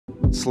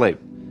Sleep.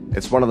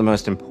 It's one of the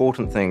most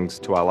important things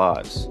to our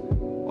lives.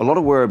 A lot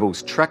of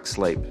wearables track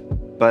sleep,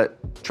 but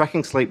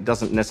tracking sleep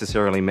doesn't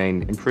necessarily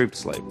mean improved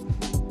sleep.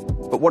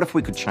 But what if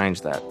we could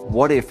change that?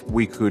 What if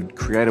we could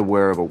create a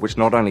wearable which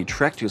not only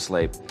tracked your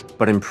sleep,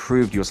 but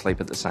improved your sleep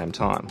at the same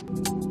time?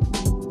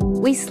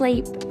 We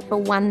sleep for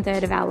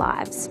 1/3 of our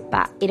lives,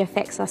 but it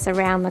affects us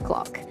around the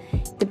clock.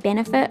 The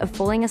benefit of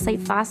falling asleep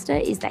faster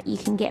is that you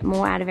can get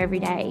more out of every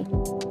day.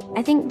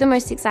 I think the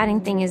most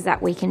exciting thing is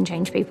that we can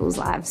change people's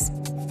lives.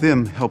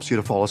 Thim helps you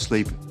to fall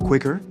asleep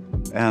quicker,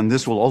 and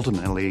this will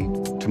ultimately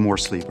lead to more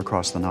sleep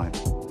across the night.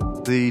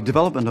 The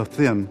development of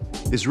Thim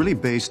is really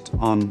based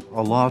on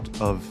a lot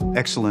of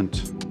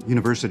excellent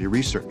university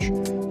research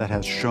that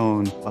has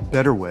shown a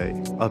better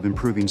way of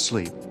improving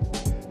sleep.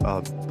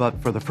 But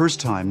for the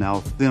first time now,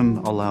 Thim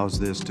allows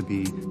this to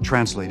be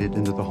translated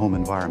into the home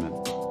environment.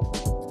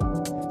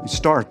 You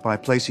start by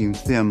placing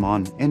Thim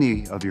on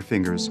any of your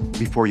fingers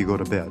before you go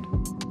to bed.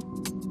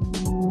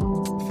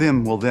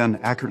 Thim will then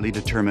accurately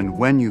determine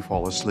when you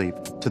fall asleep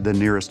to the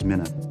nearest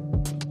minute.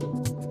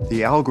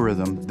 The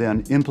algorithm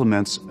then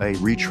implements a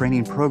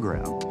retraining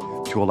program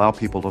to allow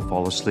people to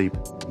fall asleep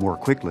more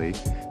quickly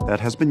that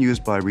has been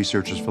used by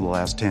researchers for the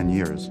last 10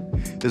 years.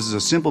 This is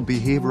a simple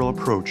behavioral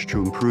approach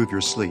to improve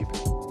your sleep.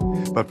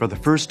 But for the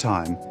first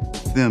time,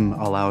 Thim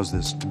allows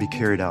this to be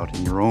carried out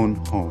in your own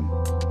home.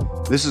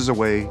 This is a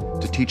way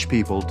to teach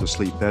people to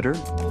sleep better,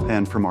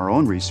 and from our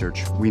own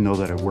research, we know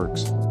that it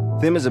works.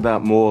 Thim is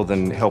about more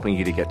than helping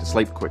you to get to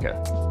sleep quicker.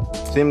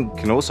 Thim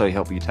can also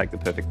help you take the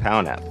perfect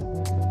power nap.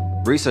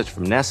 Research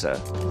from NASA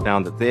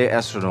found that their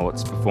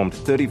astronauts performed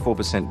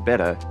 34%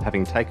 better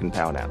having taken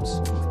power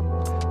naps.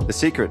 The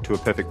secret to a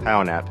perfect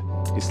power nap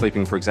is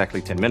sleeping for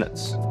exactly 10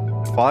 minutes.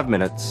 5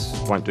 minutes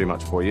won't do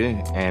much for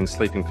you, and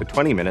sleeping for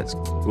 20 minutes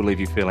will leave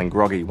you feeling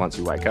groggy once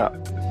you wake up.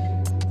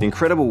 The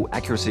incredible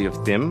accuracy of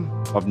Thim,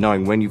 of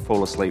knowing when you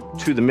fall asleep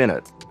to the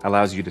minute,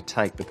 allows you to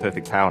take the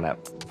perfect power nap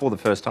for the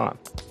first time.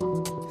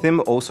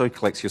 Thim also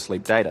collects your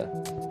sleep data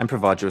and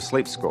provides you a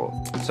sleep score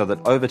so that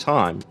over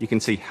time you can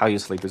see how your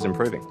sleep is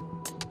improving.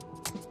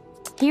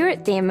 Here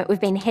at Thim, we've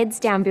been heads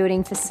down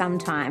building for some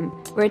time.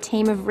 We're a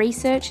team of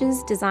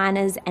researchers,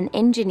 designers and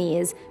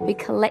engineers who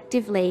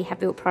collectively have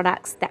built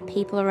products that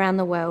people around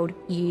the world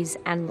use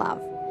and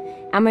love.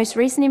 Our most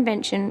recent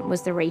invention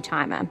was the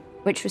Retimer,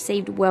 which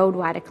received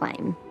worldwide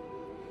acclaim.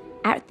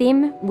 At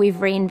Thim, we've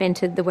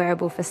reinvented the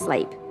wearable for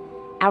sleep.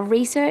 Our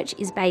research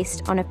is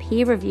based on a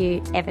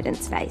peer-reviewed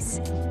evidence base.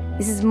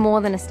 This is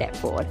more than a step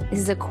forward. This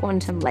is a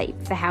quantum leap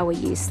for how we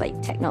use sleep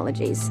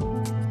technologies.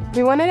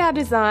 We wanted our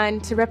design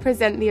to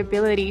represent the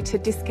ability to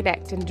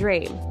disconnect and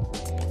dream.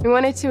 We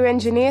wanted to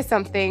engineer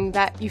something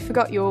that you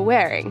forgot you were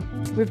wearing.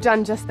 We've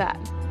done just that.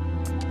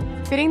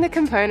 Fitting the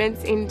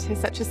components into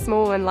such a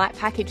small and light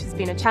package has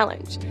been a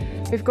challenge.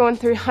 We've gone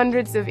through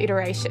hundreds of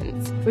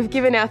iterations. We've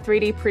given our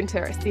 3D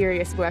printer a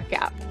serious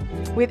workout.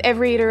 With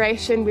every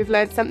iteration, we've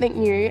learned something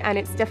new, and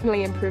it's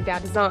definitely improved our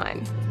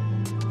design.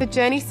 The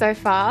journey so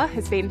far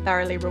has been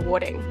thoroughly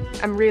rewarding.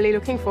 I'm really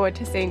looking forward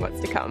to seeing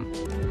what's to come.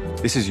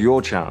 This is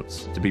your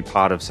chance to be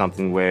part of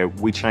something where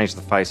we change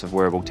the face of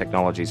wearable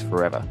technologies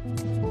forever.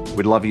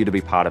 We'd love you to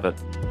be part of it,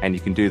 and you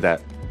can do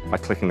that by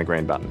clicking the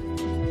green button.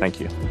 Thank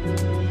you.